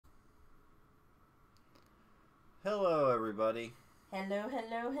Hello, everybody. Hello,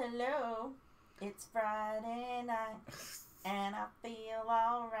 hello, hello. It's Friday night, and I feel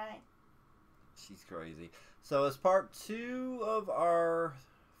alright. She's crazy. So, as part 2 of our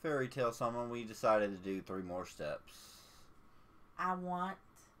fairy tale summon, we decided to do 3 more steps. I want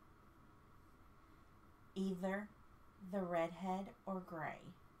either the redhead or gray.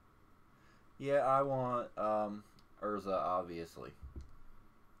 Yeah, I want Urza, obviously,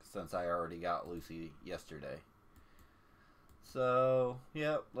 since I already got Lucy yesterday. So,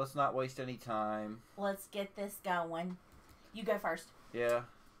 yep, let's not waste any time. Let's get this going. You go first. Yeah.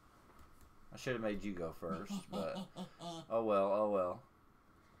 I should have made you go first, but oh well, oh well.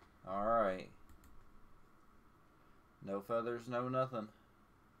 Alright. No feathers, no nothing.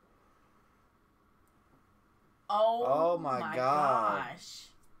 Oh my my God. gosh.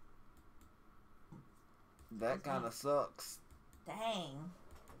 That kind of sucks. Dang.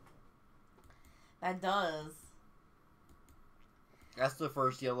 That does. That's the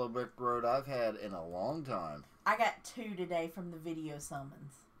first yellow brick road I've had in a long time. I got 2 today from the video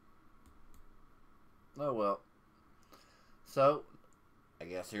summons. Oh well. So, I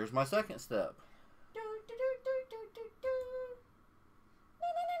guess here's my second step.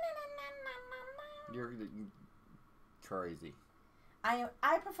 You're crazy.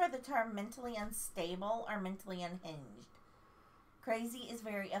 I prefer the term mentally unstable or mentally unhinged. Crazy is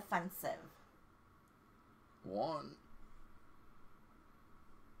very offensive. 1.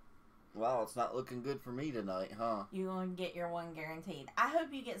 Wow, it's not looking good for me tonight, huh? You're going to get your 1 guaranteed. I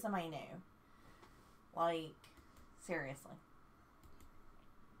hope you get somebody new. Like, seriously.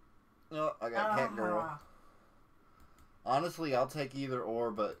 Oh, I got Cat Girl. Honestly, I'll take either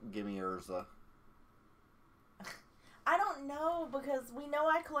or, but give me Urza. I don't know, because we know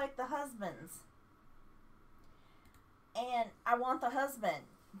I collect the husbands. And I want the husband,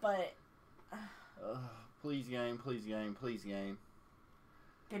 but... Please game, please game, please game.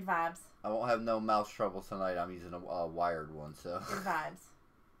 Good vibes. I won't have no mouse trouble tonight. I'm using a wired one, so. Good vibes.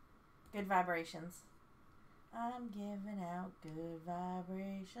 Good vibrations. I'm giving out good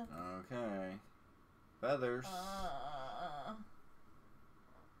vibrations. Okay. Feathers. Oh.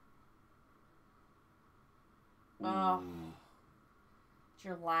 It's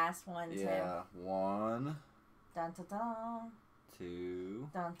your last one, too. Yeah. 1. Dun dun dun. 2.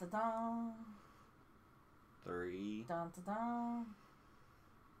 Dun dun dun. 3. Dun dun dun.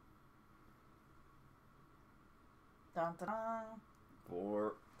 Dun dun dun.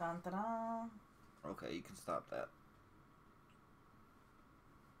 4. Dun dun dun. Okay, you can stop that.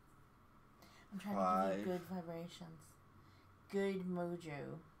 I'm trying 5. to give you good vibrations. Good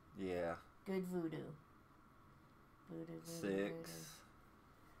mojo. Yeah. Good voodoo. Voodoo, voodoo, 6. voodoo.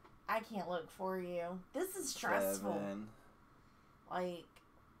 I can't look for you. This is stressful. 7. Like,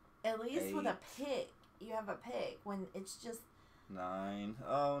 at least 8. with a pick, you have a pick. When it's just... 9.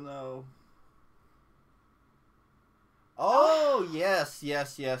 Oh, no. Oh, yes,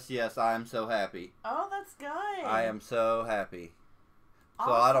 yes, yes, yes. I am so happy. Oh, that's good. I am so happy. So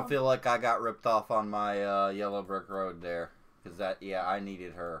awesome. I don't feel like I got ripped off on my yellow brick road there. Because that, yeah, I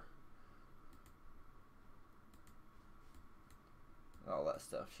needed her. All that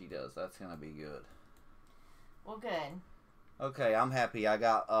stuff she does. That's going to be good. Well, good. Okay, I'm happy. I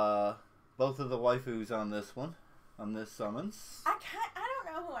got both of the waifus on this one. On this summons. I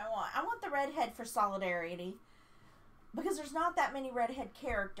don't know who I want. I want the redhead for solidarity. Because there's not that many redhead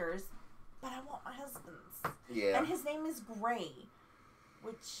characters. But I want my husband's. Yeah. And his name is Gray.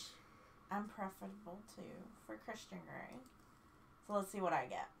 Which I'm preferable to for Christian Grey. So let's see what I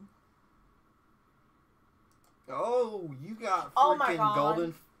get. Oh, you got Oh my freaking God.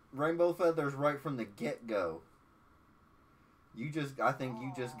 golden rainbow feathers right from the get-go. I think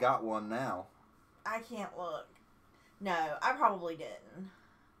you just got one now. I can't look. No, I probably didn't.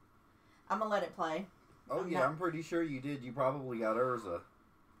 I'm going to let it play. Oh, yeah, I'm pretty sure you did. You probably got Urza.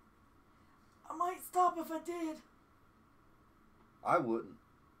 I might stop if I did. I wouldn't.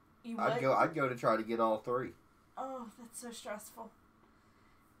 You would? I'd go to try to get all 3. Oh, that's so stressful.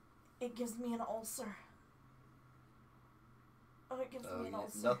 It gives me an ulcer. Oh, it gives me an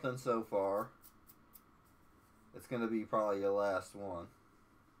ulcer. Nothing so far. It's going to be probably your last one.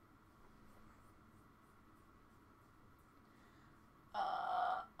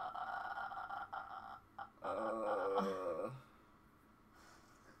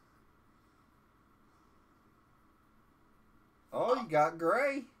 Oh, you got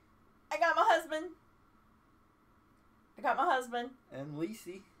Gray. I got my husband. I got my husband. And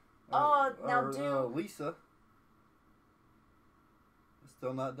Lacey. Oh, now Lisa.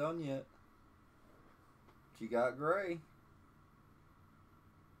 Still not done yet. She got Gray.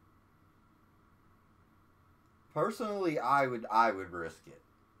 Personally, I would risk it.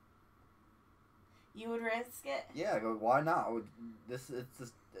 You would risk it? Yeah, why not?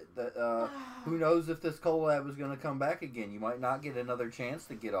 Who knows if this collab is going to come back again? You might not get another chance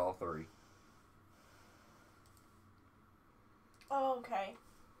to get all three. Oh, okay.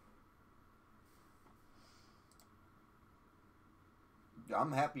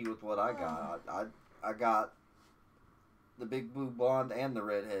 I'm happy with what I got. I got the big blue blonde and the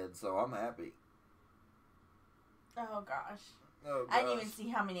redhead, so I'm happy. Oh, gosh. Oh, gosh. I didn't even see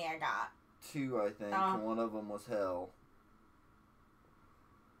how many I got. 2, I think. Oh. One of them was hell.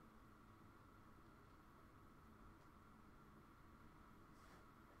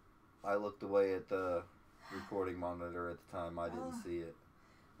 I looked away at the recording monitor at the time. I didn't see it.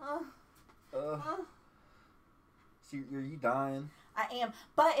 See, are you dying? I am.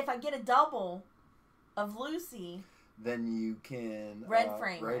 But if I get a double of Lucy... Then you can... Red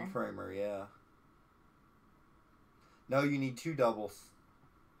framer. Red framer, yeah. No, you need 2 doubles.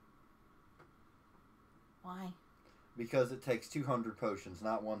 Why? Because it takes 200 potions,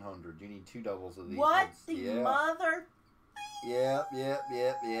 not 100. You need 2 doubles of these. What ones. the Yeah. mother... Yep.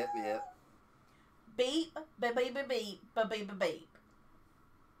 Beep, beep, beep, beep, beep, beep, beep.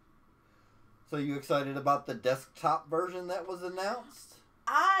 So you excited about the desktop version that was announced?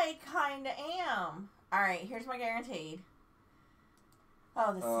 I kinda am. Alright, here's my guaranteed.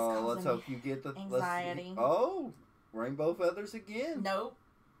 Oh, this is causing let's hope you get the anxiety. Oh, rainbow feathers again? Nope.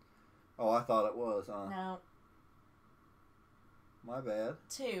 Oh, I thought it was, huh? No. My bad.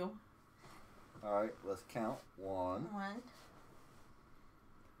 2. Alright, let's count. 1.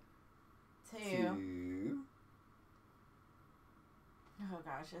 2. 2. Oh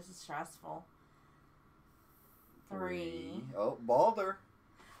gosh, this is stressful. 3. Oh, Balder.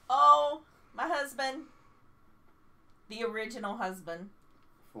 Oh, my husband. The original husband.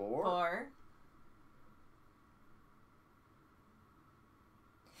 4.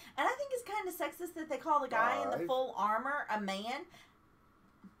 And I think it's kind of sexist that they call the guy in the 5. full armor a man.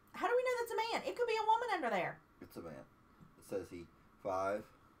 How do we know that's a man? It could be a woman under there. It's a man. It says he 5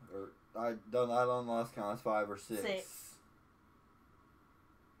 or I don't lost count. It's 5 or 6. 6.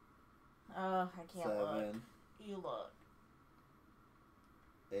 Oh, I can't 7. look. You look.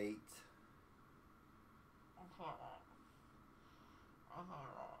 8. I can't look. I can't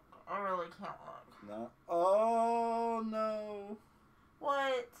look. I really can't look. No. Oh no.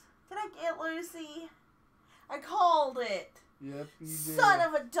 What? Did I get Lucy? I called it. Yep, you did. Son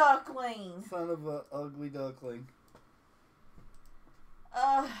of a duckling. Son of a ugly duckling.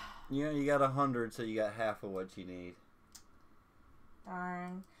 Ugh. Yeah, you got 100, so you got half of what you need.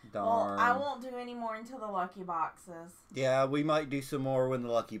 Darn. Darn. Well, I won't do any more until the lucky boxes. Yeah, we might do some more when the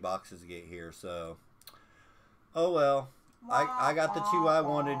lucky boxes get here, so. Oh well. I got the 2 I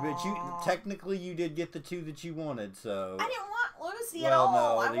wanted, but technically you did get the 2 that you wanted, so. I didn't want Lucy at Well,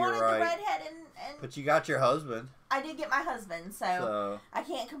 all. no, I you're wanted right. the redhead and But you got your husband. I did get my husband, so I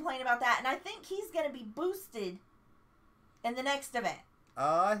can't complain about that. And I think he's going to be boosted in the next event.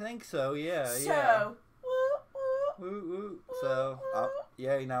 I think so, yeah. So, woo, Woo, woo. So,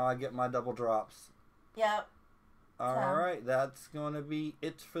 yeah, now I get my double drops. Yep. Alright, that's going to be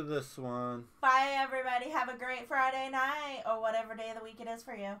it for this one. Bye, everybody. Have a great Friday night or whatever day of the week it is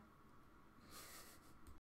for you.